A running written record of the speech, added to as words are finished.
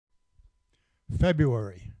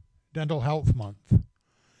February, Dental Health Month.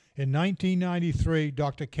 In 1993,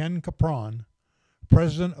 Dr. Ken Capron,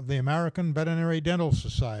 president of the American Veterinary Dental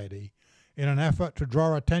Society, in an effort to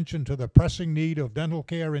draw attention to the pressing need of dental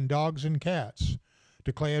care in dogs and cats,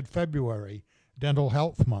 declared February Dental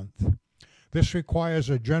Health Month. This requires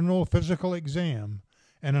a general physical exam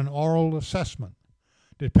and an oral assessment,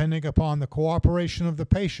 depending upon the cooperation of the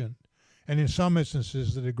patient and, in some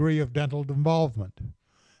instances, the degree of dental involvement.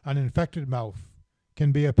 An infected mouth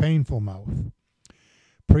can be a painful mouth.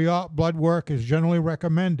 Pre-op blood work is generally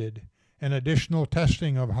recommended, and additional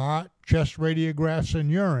testing of heart, chest radiographs, and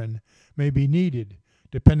urine may be needed,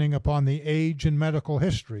 depending upon the age and medical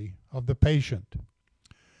history of the patient.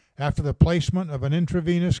 After the placement of an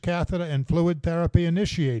intravenous catheter and fluid therapy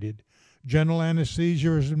initiated, general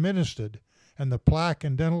anesthesia is administered, and the plaque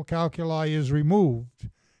and dental calculi is removed,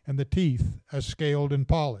 and the teeth are scaled and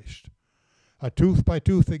polished. A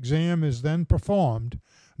tooth-by-tooth exam is then performed,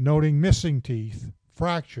 noting missing teeth,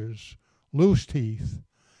 fractures, loose teeth,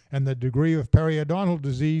 and the degree of periodontal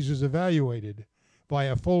disease is evaluated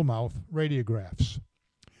via full-mouth radiographs.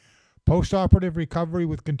 Postoperative recovery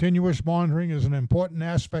with continuous monitoring is an important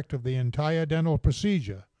aspect of the entire dental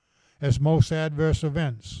procedure, as most adverse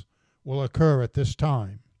events will occur at this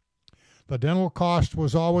time. The dental cost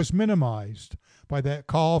was always minimized by that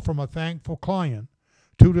call from a thankful client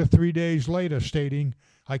 2 to 3 days later stating,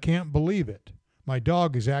 "I can't believe it. My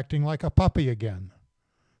dog is acting like a puppy again."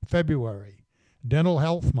 February, Dental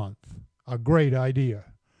Health Month, a great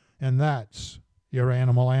idea. And that's your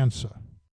animal answer.